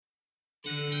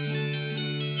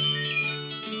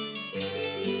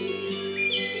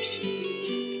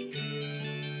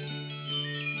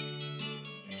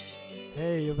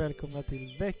välkomna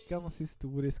till veckans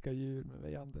historiska djur med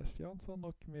mig Anders Jansson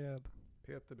och med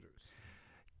Peter Brus.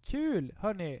 Kul!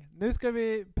 Hörrni, nu ska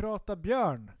vi prata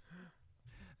björn.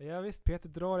 Ja visst, Peter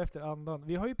drar efter andan.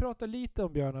 Vi har ju pratat lite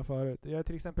om björnar förut. Jag har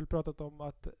till exempel pratat om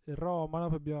att ramarna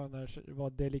på björnar var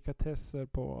delikatesser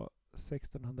på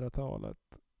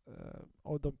 1600-talet.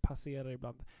 Och de passerar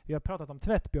ibland. Vi har pratat om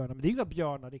tvättbjörnar, men det är inga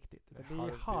björnar riktigt. Det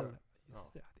är halv.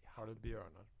 Just det, det är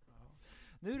halvbjörnar. Ja.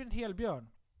 Nu är det en hel björn.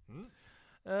 Mm.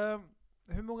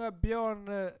 Hur många björn...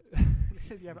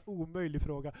 det är en jävla omöjlig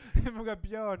fråga. Hur många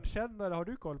björnkännare har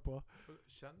du koll på?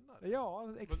 Kännare?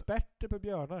 Ja, experter på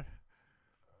björnar.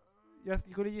 Jag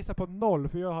skulle gissa på 0,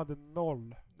 för jag hade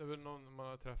 0. Det är väl någon man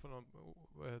har träffat någon,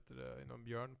 vad heter det, i någon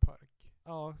björnpark.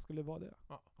 Ja, skulle vara det.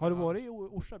 Ja. Har du varit i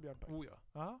Orsa björnpark? Oh ja.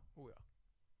 Ja. Oh ja.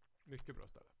 Mycket bra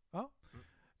ställe. Ja.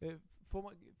 Får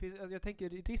man, jag tänker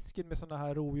risken med sådana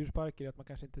här rovdjursparker är att man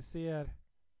kanske inte ser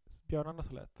björnarna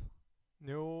så lätt.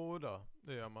 Jo då,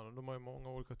 det gör man. De har ju många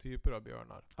olika typer av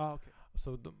björnar. Ah, okej.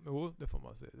 Så det får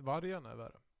man se. Vargarna är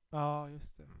värre. Ja,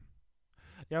 just det.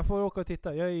 Jag får åka och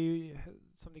titta. Jag är ju,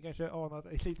 som ni kanske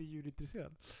anar, lite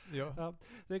djurintresserad. Ja. Ja,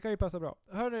 det kan ju passa bra.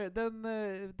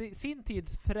 Hörru, sin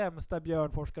tids främsta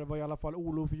björnforskare var i alla fall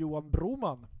Olof Johan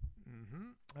Broman.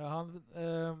 Mhm.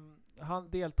 Han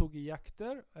deltog i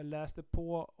jakter, läste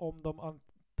på om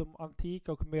de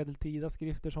antika och medeltida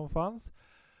skrifter som fanns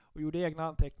och gjorde egna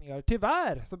anteckningar.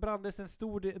 Tyvärr så brändes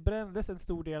en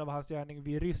stor del av hans gärning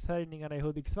vid rysshärjningarna i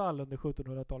Hudiksvall under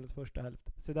 1700-talets första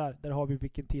hälft. Så där har vi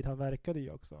vilken tid han verkade i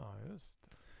också. Ja, just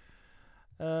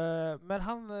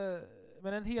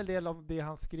Men en hel del av det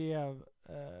han skrev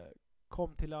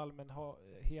kom till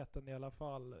allmänheten i alla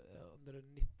fall under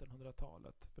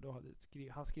 1900-talet. För då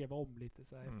han skrev om lite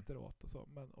så här efteråt och så.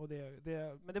 Men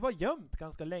det var gömt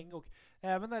ganska länge, och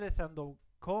även när det sen då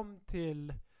kom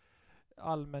till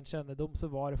allmän kännedom så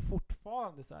var det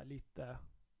fortfarande så här lite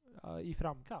i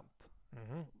framkant.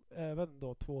 Mhm. Även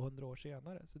då 200 år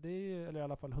senare. Så det är, eller i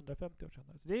alla fall 150 år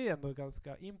senare. Så det är ändå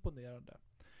ganska imponerande.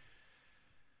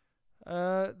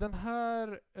 Den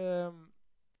här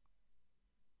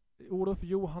Olof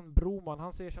Johan Broman,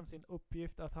 han ser som sin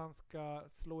uppgift att han ska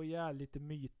slå ihjäl lite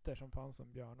myter som fanns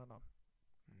om björnarna.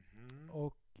 Mhm.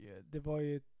 Och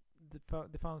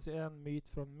det fanns ju en myt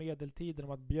från medeltiden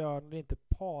om att björnar inte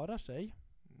parar sig.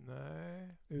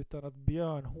 Nej. Utan att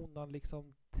björnhonan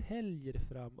liksom täljer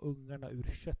fram ungarna ur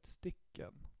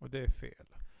köttstycken. Och det är fel.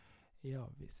 Ja,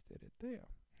 visst är det.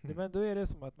 Men då är det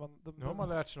som att Nu har man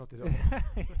lärt sig något idag.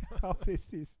 Ja,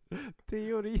 precis.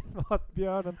 Teorin var att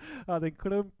björnen hade en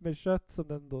klump med kött som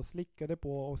den då slickade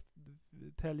på och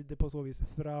täljde på så vis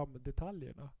fram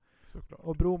detaljerna. Såklart.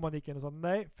 Och Broman gick in och sa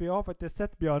nej, för jag har faktiskt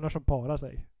sett björnar som parar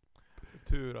sig.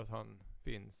 Tur att han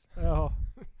finns. Ja.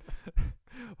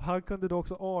 Han kunde då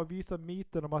också avvisa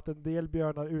myten om att en del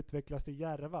björnar utvecklas till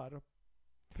järvar.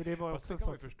 För det var Fast också det kan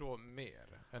man sånt. ju förstå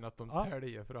mer än att de Ja.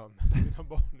 täljer fram sina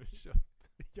barn ur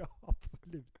kött. Ja,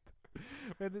 absolut.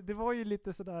 Men det var ju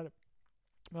lite sådär,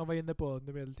 man var inne på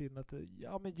under medeltiden, att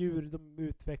ja, men djur, de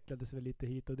utvecklades väl lite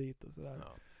hit och dit och sådär.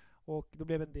 Ja. Och då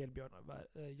blev en del björnar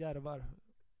järvar.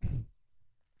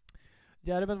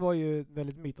 Järven var ju ett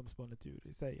väldigt mytomspunnet djur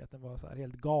i sig. Att den var så här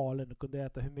helt galen och kunde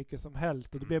äta hur mycket som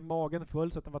helst. Och då blev magen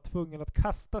full så att den var tvungen att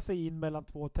kasta sig in mellan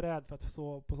två träd för att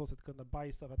på så sätt kunna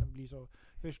bajsa, för att den blir så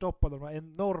förstoppad av de här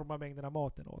enorma mängderna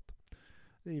maten åt.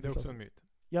 Det är också en myt.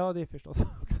 Ja, det är förstås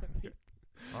också en myt.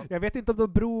 Ja. Jag vet inte om det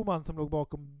var Broman som låg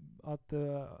bakom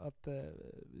att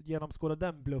genomskåda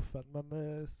den bluffen,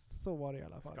 men så var det i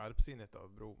alla fall. Skarpsinnet av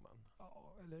Broman.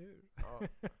 Ja, eller hur? Ja.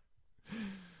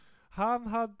 Han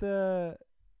hade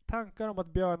tankar om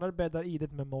att björnar bäddar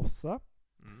idet med mossa.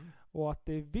 Mm. Och att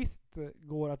det visst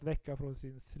går att väcka från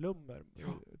sin slummer.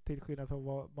 Ja. Till skillnad från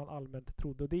vad man allmänt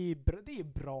trodde. Och det är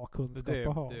bra kunskap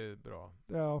att ha. Det är bra.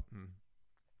 Ja. Mm.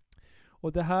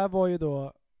 Och det här var ju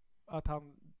då att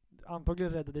han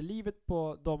antagligen räddade livet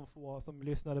på de få som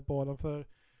lyssnade på honom. För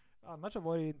annars så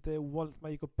var det inte ovanligt att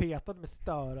man gick och petade med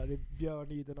störar i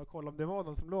björniden och kollade om det var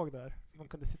någon som låg där. Så man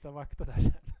kunde sitta och vakta där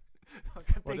sen.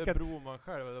 Var det Broman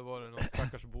själv eller var det någon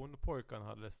stackars bondpojk han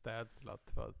hade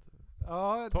städslat för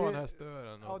att ta den här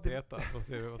stören och peta och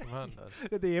se vad som händer?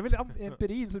 Det är väl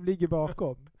empirin som ligger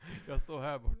bakom. Jag står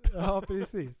här borta. Ja,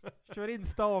 precis. Kör in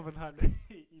staven här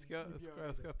nu.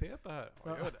 Ska jag peta här?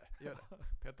 Ja, gör det.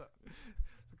 Peta.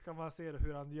 Så kan man se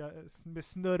hur han med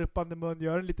snörpande mun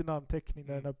gör en liten anteckning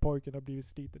när den här pojken har blivit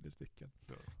sliten i stycken.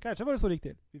 Ja. Kanske var det så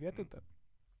riktigt. Vi vet inte.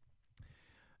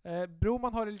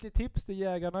 Broman har lite tips till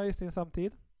jägarna i sin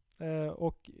samtid.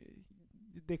 Och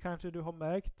det kanske du har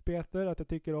märkt, Peter, att jag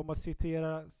tycker om att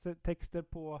citera texter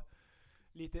på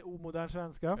lite omodern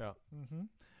svenska. Ja. Mm-hmm.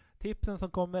 Tipsen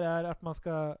som kommer är att man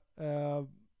ska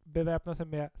beväpna sig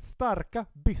med starka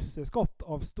bysseskott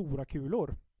av stora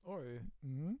kulor. Oj.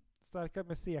 Starka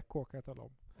med CK kan jag tala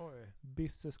om. Oj.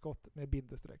 Bysseskott med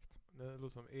bindestreck. Det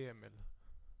låter som Emil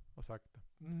har sagt det.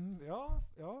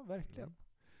 Ja, verkligen.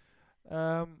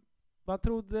 Man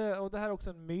trodde, och det här är också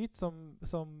en myt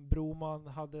som Broman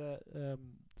hade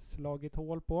slagit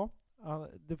hål på.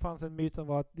 Det fanns en myt som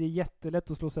var att det är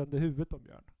jättelätt att slå sönder huvudet på en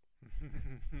björn.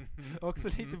 Också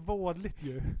lite vådligt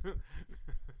ju.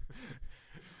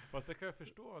 Fast jag kan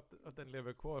förstå att den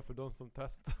lever kvar, för de som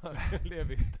testar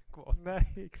lever inte kvar.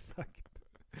 Nej, exakt.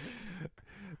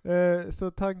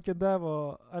 Så tanken där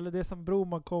var, eller det som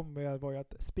Broman kom med var ju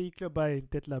att spikklubba är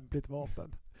inte ett lämpligt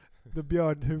vapen. Då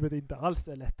björnhuvudet inte alls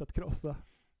är lätt att krossa.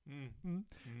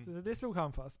 Så det slog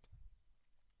han fast.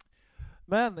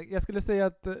 Men jag skulle säga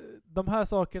att de här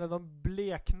sakerna, de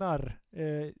bleknar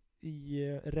i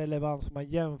relevans om man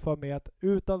jämför med att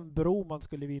utan Broman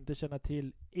skulle vi inte känna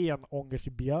till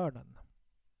Enångersbjörnen.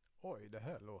 Oj, det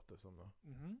här låter som då.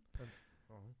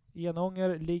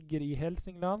 Enånger ligger i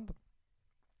Hälsingland.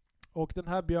 Och den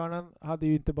här björnen hade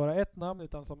ju inte bara ett namn,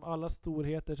 utan som alla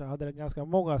storheter så hade den ganska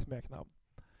många smeknamn.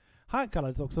 Han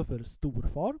kallades också för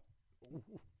Storfar,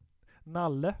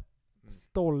 Nalle,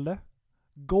 Stolle,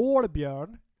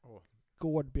 Gårdbjörn.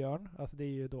 Gårdbjörn, alltså det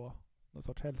är ju då någon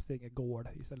sorts hälsingegård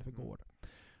istället för gård.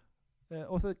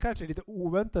 Och så kanske lite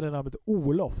oväntade namnet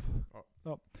Olof.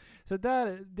 Ja. Så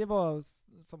det var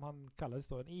som han kallades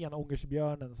då, en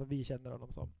enångersbjörnen som vi känner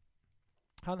honom som.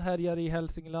 Han härjar i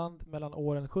Hälsingland mellan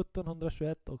åren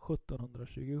 1721 och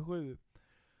 1727.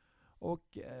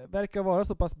 Och verkar vara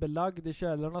så pass belagd i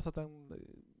källorna så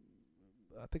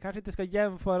att det kanske inte ska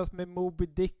jämföras med Moby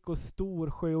Dick och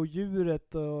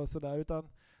Storsjöodjuret och sådär, utan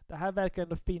det här verkar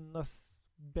ändå finnas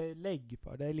belägg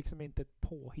för. Det är liksom inte ett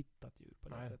påhittat djur på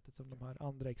det sättet som de här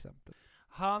andra exemplen.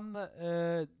 Han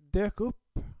dök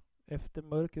upp efter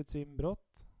mörkrets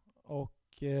inbrott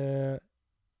och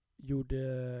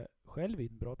gjorde själv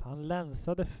inbrott. Han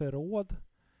länsade förråd.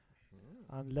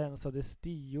 Han länsade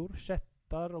stior,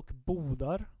 kättar och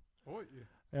bodar. Oj.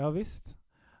 Ja visst.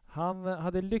 Han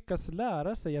hade lyckats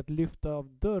lära sig att lyfta av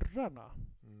dörrarna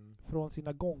från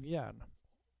sina gångjärn.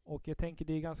 Och jag tänker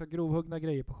det är ganska grovhuggna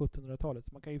grejer på 1700-talet,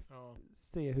 så man kan ju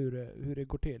se hur det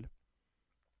går till.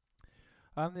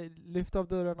 Han lyfte av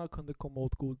dörrarna och kunde komma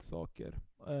åt godsaker.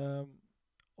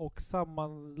 Och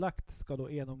sammanlagt ska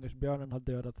då enångersbjörnen ha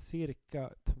dödat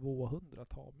cirka 200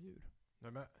 tamdjur.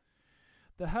 Nämen.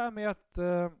 Det här med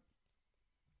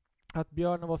att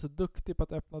björnen var så duktig på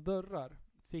att öppna dörrar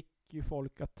fick ju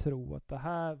folk att tro att det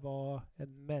här var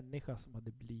en människa som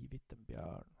hade blivit en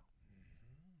björn.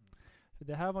 För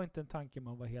det här var inte en tanke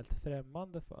man var helt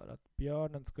främmande för. Att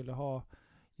björnen skulle ha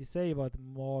i sig var ett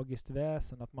magiskt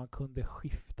väsen, att man kunde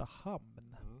skifta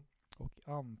hamn och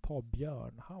anta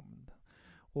björnhamn.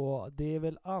 Och det är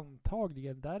väl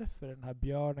antagligen därför den här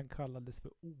björnen kallades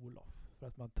för Olof. För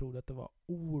att man trodde att det var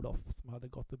Olof som hade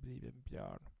gått och blivit en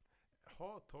björn.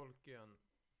 Har Tolkien,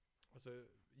 alltså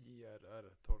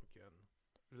J.R.R. Tolkien,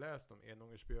 läst om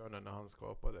enångersbjörnen när han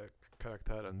skapade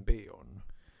karaktären Beorn?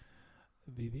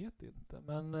 Vi vet inte,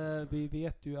 men vi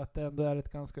vet ju att det ändå är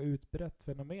ett ganska utbrett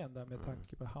fenomen där med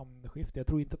tanke på hamnskifte. Jag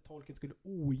tror inte att Tolkien skulle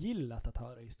ogillat att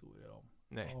höra historier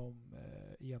om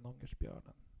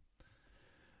enångersbjörnen.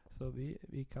 Så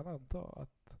vi kan anta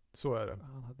att så är det.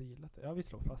 Han hade gillat det. Ja, vi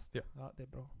slår fast. Ja. Ja, det är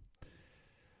bra.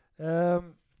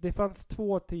 Det fanns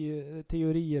två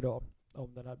teorier då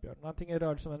om den här björnen. Antingen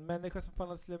rörde det sig om en människa som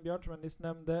förvandlades till en björn som jag nyss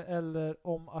nämnde, eller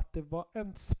om att det var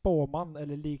en spåman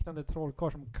eller liknande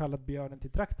trollkarl som kallat björnen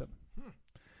till trakten.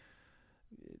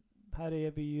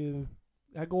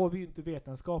 Här går vi ju inte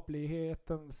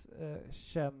vetenskaplighetens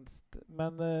tjänst,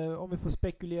 men om vi får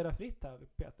spekulera fritt här,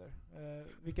 Peter.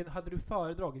 Vilken hade du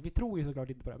föredragit? Vi tror ju såklart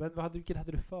inte på det, men vilken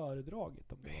hade du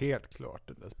föredragit? Om det helt klart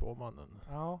den där spåmannen.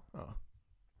 Ja.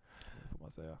 Det får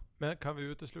man säga. Men kan vi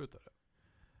utesluta det?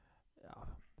 Ja.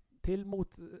 Till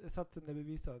motsatsen är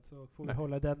bevisad så får vi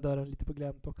hålla den dörren lite på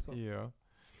glänt också. Ja.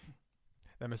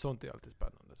 Nej, men sånt är alltid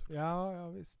spännande. Ja,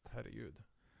 visst. Herregud.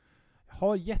 Jag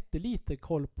har jättelite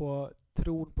koll på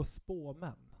tron på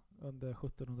spåmän under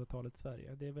 1700-talets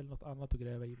Sverige. Det är väl något annat att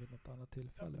gräva i vid något annat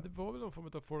tillfälle. Ja, det var väl någon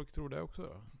form av folk tror det också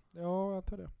då? Ja, jag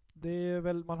tror det. Det är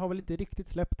väl, man har väl inte riktigt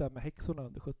släppt det med häxorna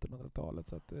under 1700-talet,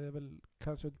 så att det är väl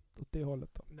kanske åt det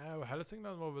hållet då. Nej, och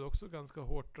Hälsingland var väl också ganska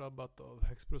hårt drabbat av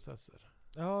häxprocesser.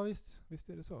 Ja, visst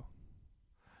är det så.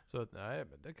 Så att nej,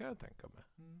 men det kan jag tänka mig.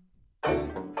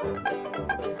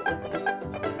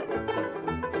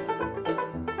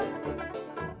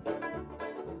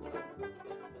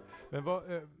 Men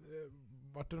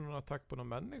var det någon attack på någon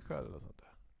människa eller något sånt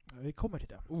där? Vi kommer till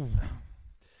det.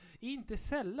 Inte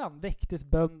sällan väcktes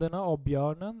bönderna av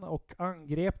björnen och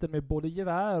angrep den med både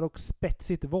gevär och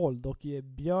spetsigt våld, och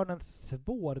björnens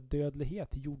svårdödlighet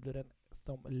gjorde den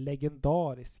som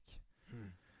legendarisk.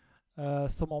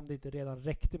 Som om det inte redan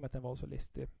räckte med att den var så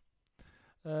listig.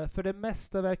 För det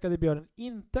mesta verkade björnen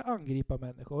inte angripa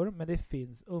människor, men det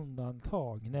finns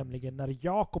undantag, nämligen när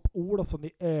Jakob Olofsson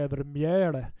i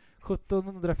Övermjöle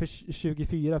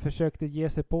 1724 försökte ge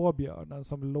sig på björnen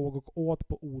som låg och åt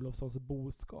på Olofssons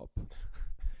boskap.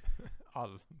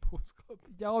 All boskap?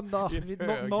 Ja,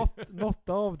 något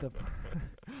av det.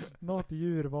 Något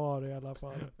djur var det i alla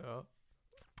fall. Ja.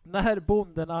 När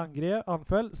bonden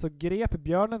anföll så grep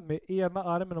björnen med ena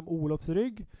armen om Olofs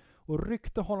rygg och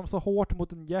ryckte honom så hårt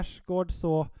mot en gärdsgård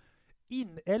så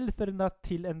inälferna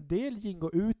till en del gingo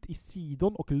ut i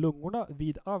sidon och lungorna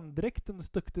vid andräkten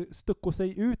stucko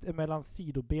sig ut emellan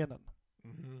sidobenen.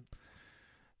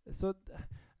 Så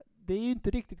det är ju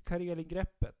inte riktigt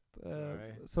Karelingreppet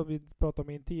som vi pratade om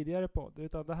i en tidigare podd,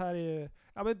 utan det här är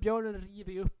men björnen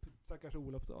river ju upp stackars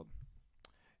Olofsson.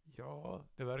 Ja,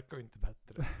 det verkar ju inte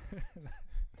bättre.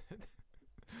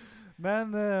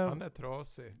 Men han är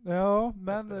trasig. Ja,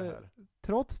 men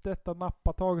trots detta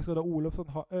nappatag så har Olofsson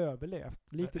ha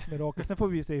överlevt. Likt ett mirakel. Sen får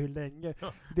vi se hur länge.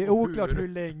 Det är oklart hur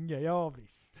länge. Ja,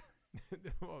 visst.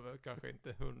 Det var väl kanske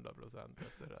inte 100%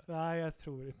 efter det. Nej, jag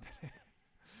tror inte det.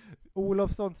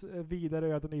 Olofssons vidare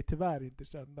öden är tyvärr inte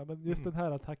kända. Men just den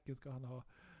här attacken ska han ha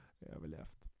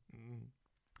överlevt.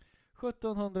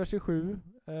 1727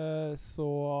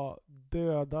 så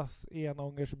dödas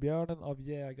Enångersbjörnen av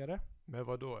jägare. Men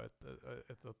vad då?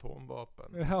 Ett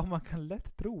atomvapen? Ja, man kan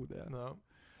lätt tro det. No.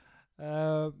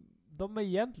 De är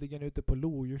egentligen ute på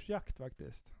lodjursjakt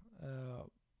faktiskt.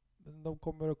 De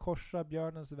kommer att korsa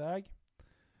björnens väg.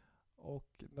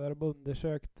 Och när de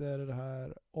undersökte det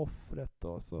här offret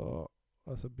då,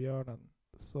 alltså björnen,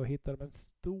 så hittar de en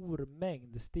stor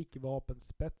mängd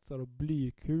stickvapenspetsar och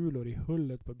blykulor i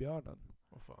hullet på björnen.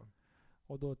 Fan.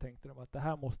 Och då tänkte de att det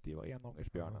här måste ju vara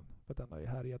Enångersbjörnen. För att den har ju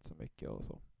härjat så mycket och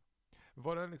så.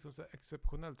 Var den liksom så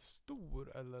exceptionellt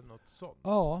stor eller något sånt?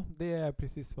 Ja, det är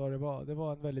precis vad det var. Det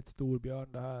var en väldigt stor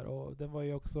björn det här. Och den var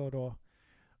ju också då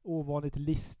ovanligt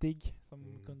listig.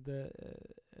 Som kunde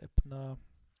öppna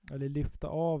eller lyfta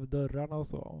av dörrarna och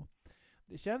så.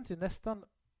 Det känns ju nästan,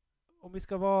 om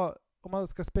man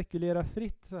ska spekulera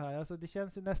fritt så här. Alltså det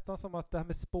känns ju nästan som att det här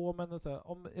med spåmän och så här,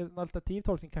 om en alternativ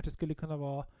tolkning kanske skulle kunna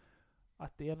vara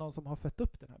att det är någon som har fött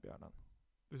upp den här björnen.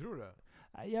 Du tror det?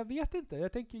 Jag vet inte.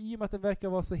 Jag tänker i och med att den verkar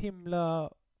vara så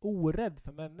himla orädd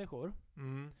för människor.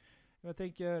 Jag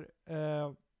tänker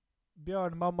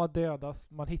björnmamma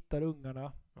dödas, man hittar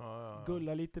ungarna,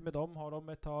 gullar lite med dem, har dem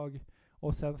ett tag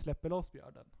och sen släpper loss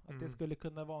björnen. Att det skulle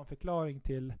kunna vara en förklaring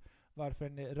till varför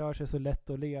den rör sig så lätt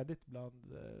och ledigt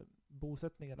bland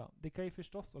bosättningarna. Det kan ju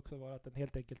förstås också vara att den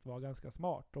helt enkelt var ganska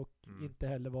smart och inte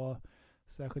heller var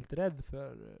särskilt rädd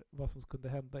för vad som kunde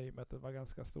hända i och med att den var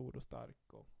ganska stor och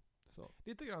stark. Och så.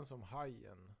 Lite grann som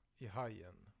hajen i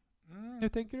Hajen. Hur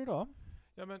tänker du då?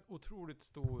 Ja, men otroligt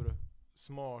stor,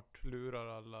 smart, lurar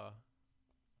alla.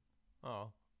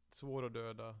 Ja, svår att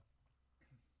döda.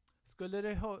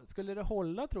 Skulle det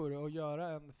hålla, tror du, att göra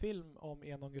en film om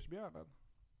Enångersbjörnen?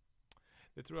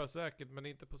 Det tror jag säkert, men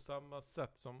inte på samma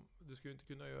sätt som du skulle inte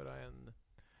kunna göra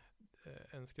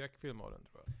en skräckfilm av den,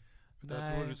 tror jag. Utan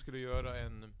jag tror du skulle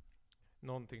göra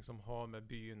någonting som har med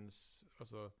byns,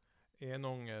 alltså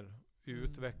Enånger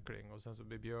utveckling och sen så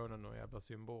blir björnen någon jävla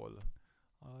symbol.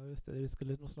 Ja, just det. Det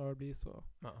skulle nog snarare bli så.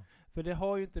 Ja. För det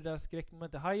har ju inte det där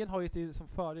skräckmomentet. Hajen har ju som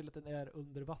fördel att den är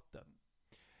under vatten.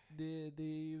 Det är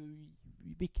ju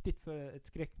viktigt för ett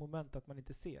skräckmoment att man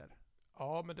inte ser.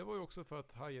 Ja, men det var ju också för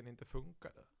att hajen inte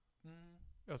funkade.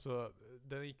 Alltså,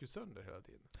 den gick ju sönder hela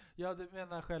tiden. Ja, du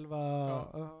menar själva...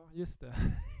 Ja, just det.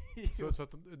 så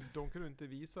att de kunde inte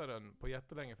visa den på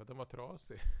jättelänge för att den var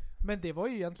trasig. Men det var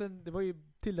ju egentligen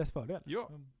till dess fördel. Ja.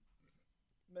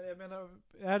 Men jag menar,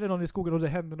 är det någon i skogen och det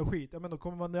händer något skit, då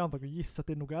kommer man antagligen gissa att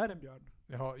det nog är en björn.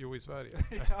 Ja, i Sverige.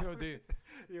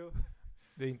 Jo.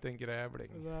 Det är inte en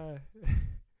grävling. Nej.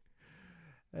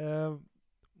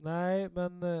 Nej,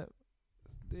 men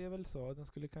det är väl så. Den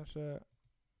skulle kanske...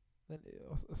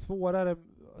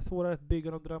 Svårare att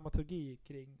bygga någon dramaturgi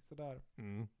kring sådär.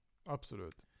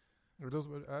 Absolut.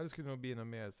 Det skulle nog bli något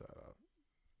mer så här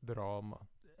drama.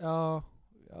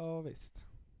 Ja, visst.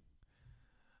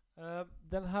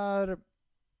 Den här,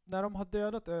 när de har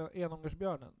dödat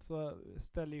Enångersbjörnen så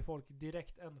ställer ju folk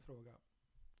direkt en fråga.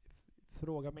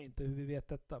 Fråga mig inte hur vi vet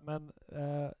detta, men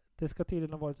det ska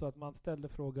tydligen ha varit så att man ställde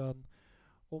frågan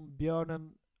om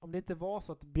det inte var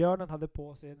så att björnen hade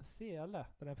på sig en sele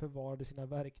där den förvarade sina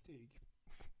verktyg.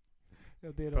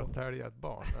 Ja, det är för att tälja ett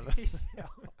barn, eller? ja,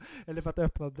 eller för att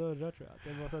öppna dörrar, tror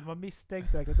jag. Det var så att man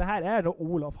misstänkte verkligen, det här är nog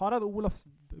Olof. Han hade Olofs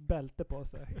bälte på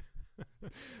sig.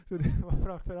 Så det var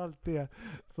framförallt det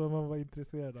som man var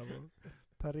intresserad av. Att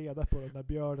ta reda på när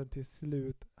björnen till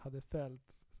slut hade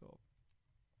fällts. Så.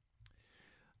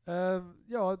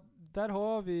 Ja, där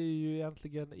har vi ju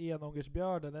egentligen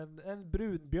Enångersbjörnen. En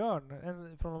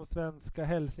brunbjörn från de svenska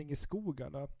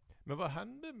hälsingeskogarna. Men vad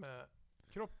hände med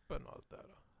kroppen och allt det här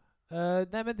då?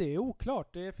 Nej, men det är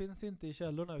oklart. Det finns inte i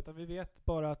källorna, utan vi vet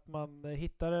bara att man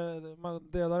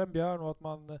dödar en björn och att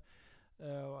man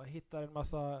hittar en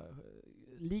massa,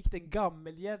 likt en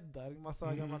gammelgädda, en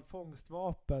massa gammalt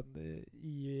fångstvapen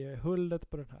i hullet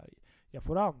på den här. Jag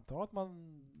får anta att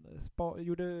man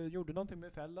gjorde någonting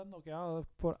med fällen, och jag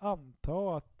får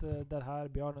anta att den här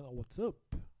björnen åts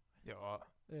upp. Ja.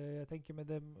 Jag tänker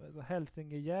med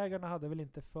Hälsingejägarna hade väl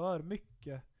inte för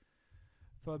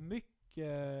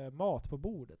mycket mat på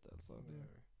bordet alltså.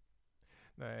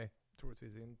 Nej,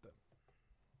 troligtvis inte.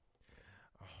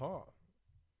 Jaha.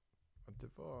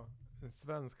 Det var en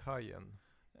svensk hajen.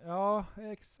 Ja,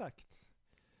 exakt.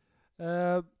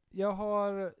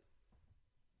 Jag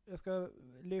ska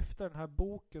lyfta den här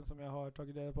boken som jag har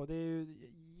tagit reda på. Det är ju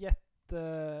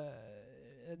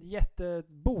en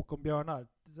jättebok om björnar.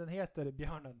 Den heter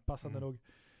Björnen, passande nog,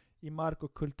 i mark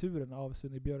och kulturen av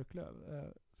Sunny Björklöv.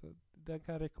 Så den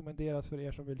kan rekommenderas för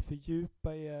er som vill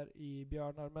fördjupa er i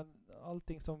björnar. Men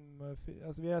allting som...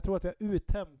 Alltså jag tror att vi har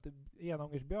uttömt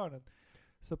Enångersbjörnen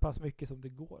så pass mycket som det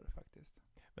går faktiskt.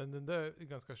 Men den där är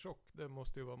ganska tjock. Det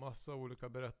måste ju vara massa olika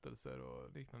berättelser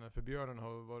och liknande. För björnen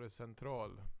har varit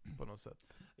central på något sätt.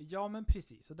 Ja, men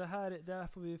precis. Och det här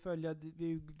får vi följa.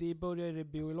 Det börjar i det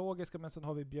biologiska, men sen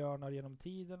har vi björnar genom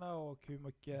tiderna och hur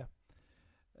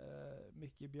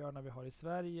mycket björnar vi har i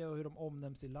Sverige och hur de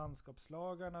omnämns i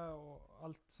landskapslagarna och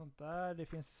allt sånt där. Det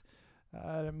finns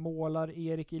målar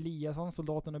Erik Eliasson,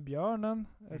 Soldaten och björnen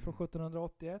från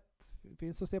 1781.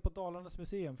 Finns att se på Dalarnas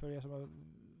museum för er som har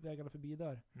vägarna förbi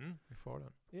där. I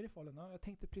Falun. Är det i Falun? Ja, jag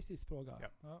tänkte precis fråga.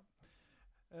 Ja.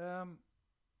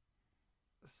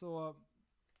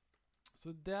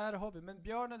 Så där har vi. Men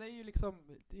björnen är ju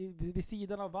liksom vid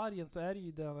sidan av vargen, så är det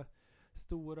ju det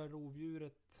stora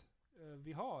rovdjuret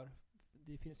vi har.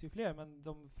 Det finns ju fler, men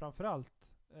de framförallt.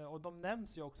 Och de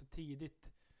nämns ju också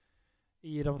tidigt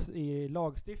i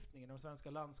lagstiftningen, de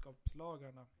svenska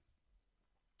landskapslagarna.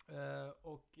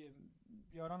 Och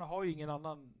björnarna har ju ingen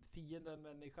annan fiende än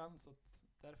människan, så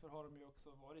därför har de ju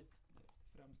också varit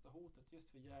det främsta hotet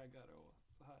just för jägare och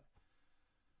så här.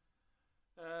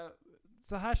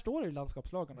 Så här står det i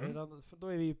landskapslagarna. Då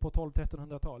är vi på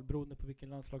 1200-1300-tal, beroende på vilken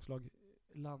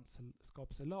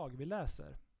landskapslag vi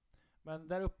läser. Men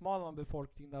där uppmanar man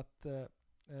befolkningen att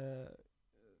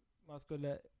man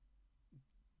skulle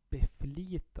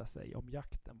beflita sig om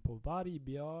jakten på varg,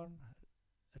 björn,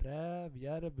 räv,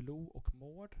 järv, lo och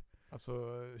mård. Alltså,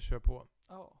 kör på.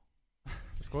 Ja.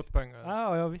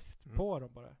 Skottpengar. Ja, visst. På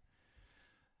dem bara.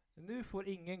 Nu får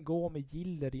ingen gå med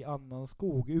giller i annan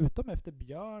skog, utom efter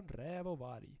björn, räv och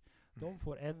varg. De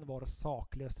får en var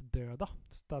saklöst döda,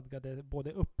 stadgade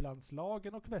både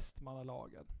Upplandslagen och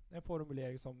Västmanalagen. En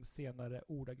formulering som senare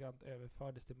ordagrant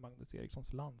överfördes till Magnus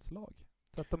Erikssons landslag.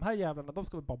 Så att de här jävlarna, de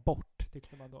ska väl bara bort,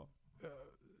 tyckte man då.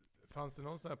 Fanns det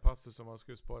någon sån här passus som man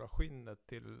skulle spara skinnet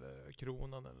till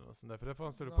kronan eller något sånt där? För det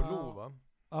fanns det på Lo, va?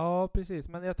 Ja, precis.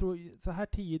 Men jag tror så här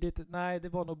tidigt, nej, det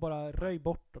var nog bara röj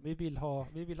bort dem. Vi vill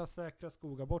ha säkra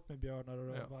skogar, bort med björnar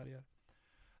och vargar.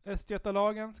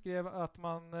 Östgötalagen skrev att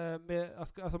man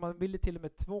man ville till och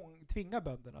med tvinga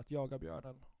bönderna att jaga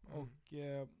björnen. Och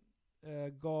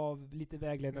gav lite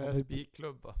vägledning. Med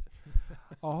spikklubba.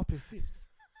 Ja, precis.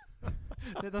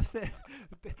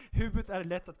 Huvudet är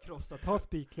lätt att krossa. Ta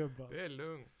spikklubba. Det är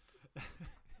lugnt.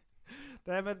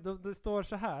 Nej, men det står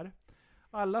så här.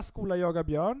 Alla skola jaga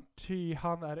björn, ty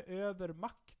han är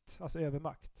övermakt.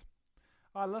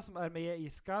 Alla som är med i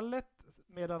skallet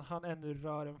medan han ännu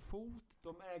rör en fot,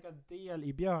 de äger del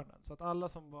i björnen. Så att alla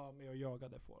som var med och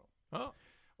jagade får dem. Ja.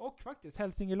 Och faktiskt,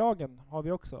 Hälsingelagen har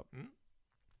vi också.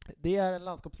 Det är en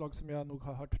landskapslag som jag nog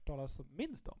har hört talas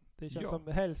minst om. Det känns som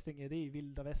Hälsinge, det är i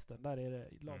vilda västern. Där är det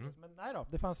lagen. Men nej då,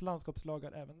 det fanns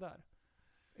landskapslagar även där.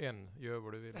 Gör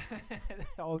vad du vill.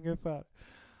 Ja, ungefär.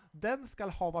 Den skall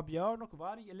hava björn och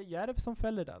varg eller järv som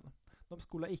fäller den. De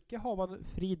skola icke hava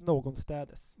frid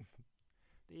någonstädes.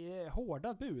 Det är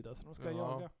hårda bud, alltså de ska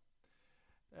jaga.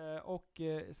 Och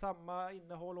samma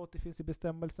innehåll återfinns i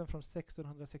bestämmelsen från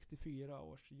 1664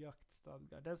 års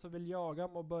jaktstadgar. Den som vill jaga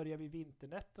må börja vid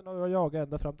vinternätterna och jaga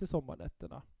ända fram till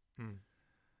sommarnätterna.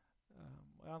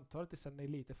 Och jag antar att det sen är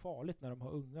lite farligt när de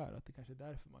har ungar, att det kanske är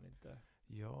därför man inte...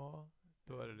 Ja,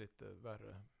 Då är det lite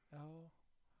värre. Ja.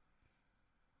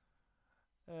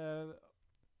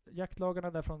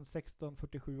 Jaktlagarna där från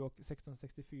 1647 och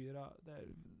 1664, där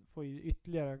får ju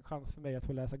ytterligare en chans för mig att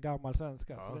få läsa gammal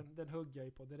svenska. Ja. Så den hugger jag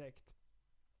ju på direkt.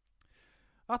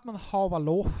 Att man hava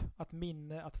lov, att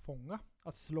minne, att fånga,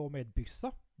 att slå med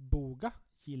byssa, boga,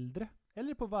 gildre,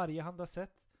 eller på varje handa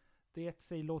sätt det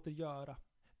sig låter göra.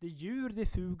 Det djur, det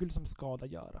fugel som skada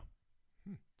göra.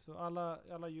 Så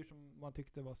alla djur som man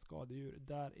tyckte var skadedjur,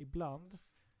 där ibland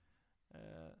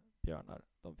björnar,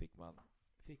 de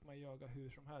fick man jaga hur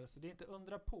som helst. Så det är inte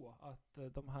undra på att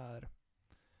de här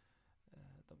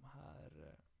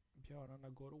björnarna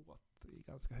går åt i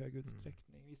ganska hög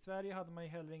utsträckning. I Sverige hade man ju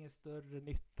heller ingen större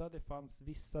nytta. Det fanns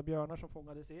vissa björnar som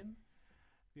fångades in.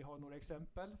 Vi har några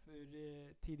exempel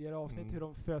för tidigare avsnitt hur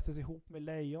de föses ihop med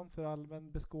lejon för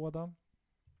allmän beskådan.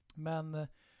 Men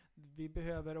vi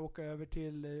behöver åka över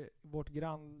till vårt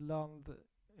grannland,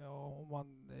 om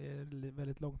man är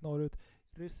väldigt långt norrut,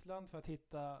 Ryssland, för att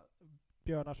hitta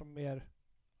björnar som mer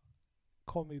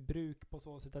kom i bruk på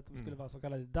så sätt att de skulle vara så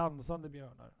kallade dansande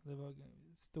björnar. Det var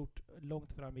stort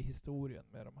långt fram i historien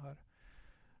med de här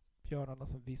björnarna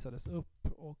som visades upp,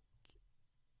 och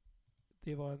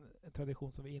det var en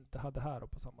tradition som vi inte hade här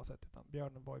på samma sätt, utan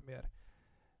björnen var ju mer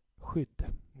skydd.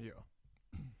 Ja.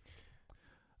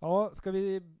 Ja, ska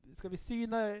vi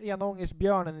syna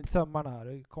enångersbjörnen i sömmarna här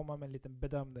och komma med en liten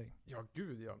bedömning? Ja,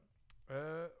 gud ja.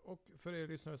 Och för er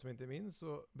lyssnare som inte minns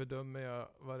så bedömer jag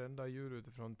varenda djur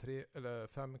utifrån 3 eller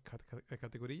 5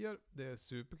 kategorier. Det är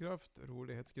superkraft,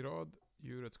 rolighetsgrad,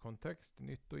 djurets kontext,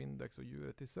 nyttoindex och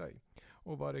djuret i sig.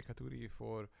 Och varje kategori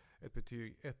får ett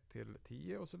betyg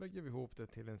 1-10 och så lägger vi ihop det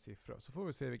till en siffra. Så får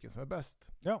vi se vilken som är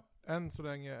bäst. Ja. Än så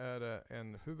länge är det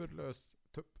en huvudlös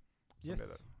tupp som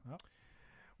leder. Ja.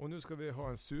 Och nu ska vi ha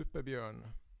en superbjörn.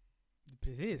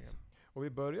 Precis. Och vi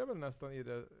börjar väl nästan i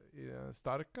den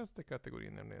starkaste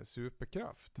kategorin, nämligen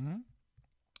superkraft.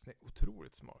 Det är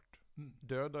otroligt smart.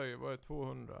 Dödar ju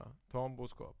 200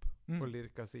 tamboskap och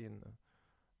lirkas in.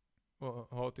 Och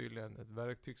har tydligen ett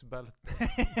verktygsbälte.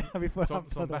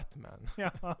 som Batman.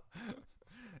 Ja.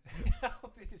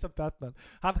 Ja, precis som Batman.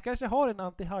 Han kanske har en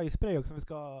anti-hajspray också som vi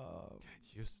ska...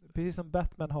 Just det. Precis som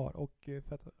Batman har. Och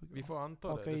för att, vi får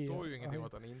anta det. Det står ju ingenting om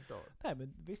att han inte har. Nej,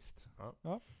 men visst.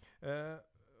 Ja.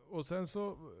 Och sen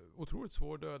så otroligt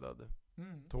svårdödad.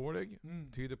 Tålig.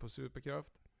 Tyder på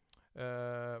superkraft.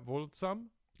 Våldsam.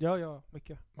 Ja,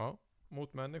 mycket. Ja.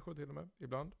 Mot människor till och med,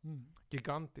 ibland.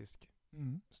 Gigantisk.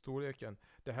 Storleken.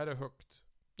 Det här är högt.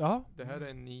 Ja. Det här är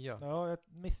en 9. Ja, jag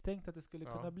misstänkte att det skulle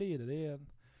kunna bli det. Det är en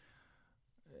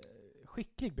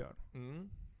skicklig björn.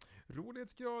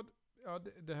 Rolighetsgrad. Ja,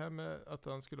 det här med att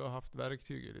han skulle ha haft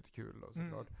verktyg är lite kul då,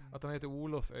 såklart. Att han heter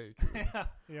Olof är ju kul.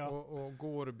 Ja. Och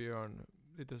Gårbjörn,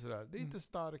 lite sådär. Det är inte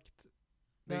starkt.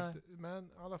 Det är inte,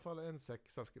 men i alla fall en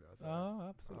 6 skulle jag säga. Ja,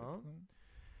 absolut.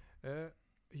 Ja.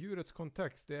 Djurets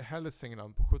kontext, det är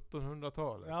Hälsingland på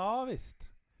 1700-talet. Ja,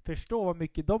 visst. Förstå vad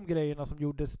mycket de grejerna som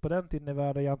gjordes på den tiden är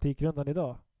värda i Antikrundan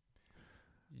idag.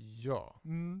 Ja,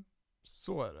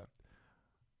 så är det.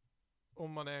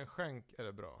 Om man är en skänk är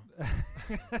det bra.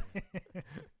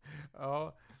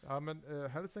 ja, men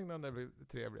Hälsingland är väl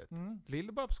trevligt.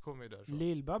 Lill-Babs kommer ju därifrån.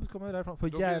 Lill-Babs kommer därifrån.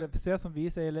 För Järvsö som vi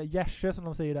säger, eller Gärsö som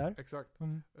de säger där. Exakt.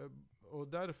 Och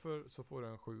därför så får du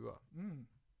en 7.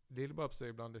 Lill-Babs är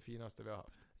ibland det finaste vi har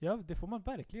haft. Ja, det får man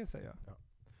verkligen säga.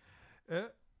 Ja.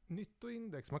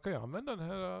 Nyttoindex. Man kan ju använda den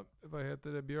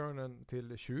här, björnen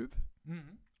till tjuv.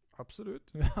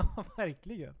 Absolut. Ja,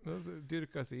 verkligen.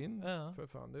 Dyrkas in. För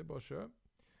fan, det är bara att köra.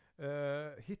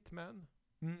 Hitman.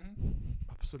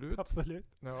 Absolut.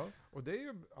 Ja. Och det är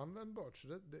ju användbart. Så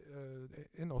det är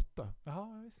en 8.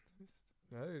 Ja, visst.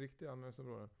 Det här är riktiga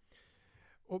användningsområden.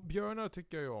 Och björnar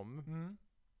tycker jag ju om.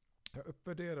 Jag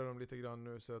uppvärderar dem lite grann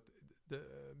nu så att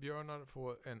björnar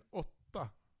får en 8.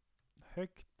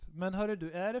 Högt. Men hörru du,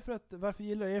 varför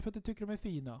gillar du det? Är det för att du tycker de är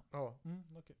fina? Ja.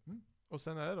 Okay. Och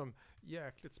sen är de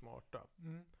jäkligt smarta.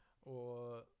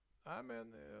 Och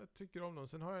men jag tycker om dem.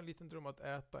 Sen har jag en liten dröm att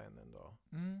äta en dag.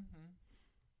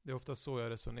 Det är ofta så jag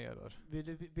resonerar.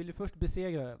 Vill du först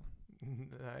besegra den?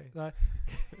 Nej.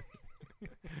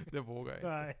 Det vågar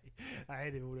jag inte.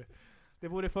 Nej, det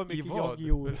vore för mycket jag.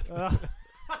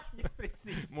 Ja,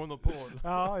 precis. Monopol.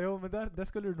 Ja, men där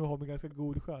skulle du nog ha en ganska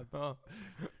god chans. Ja.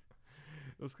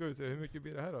 Då ska vi se, hur mycket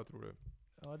blir det här då, tror du?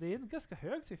 Ja, det är en ganska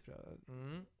hög siffra.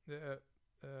 Det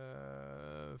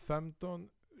är 15,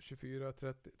 24,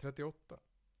 30, 38.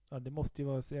 Ja, det måste ju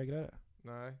vara segrare.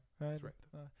 Nej, tror jag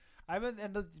inte. Nej, men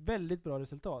ändå ett väldigt bra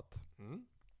resultat.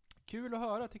 Kul att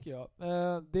höra tycker jag.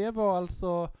 Det var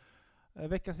alltså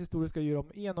Veckans historiska djur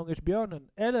om enångersbjörnen,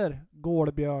 eller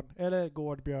gårdbjörn, eller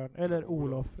gårdbjörn, eller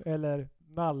Olof, eller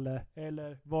Nalle,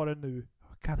 eller vad det nu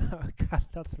kan ha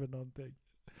kallats för någonting.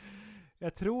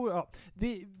 Jag tror, ja,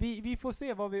 vi får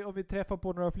se om vi träffar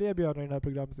på några fler björnar i den här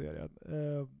programserien.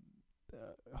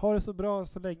 Ha det så bra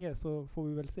så länge, så får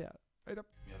vi väl se. Hej då.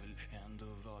 Jag vill ändå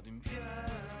vara din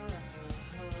björn.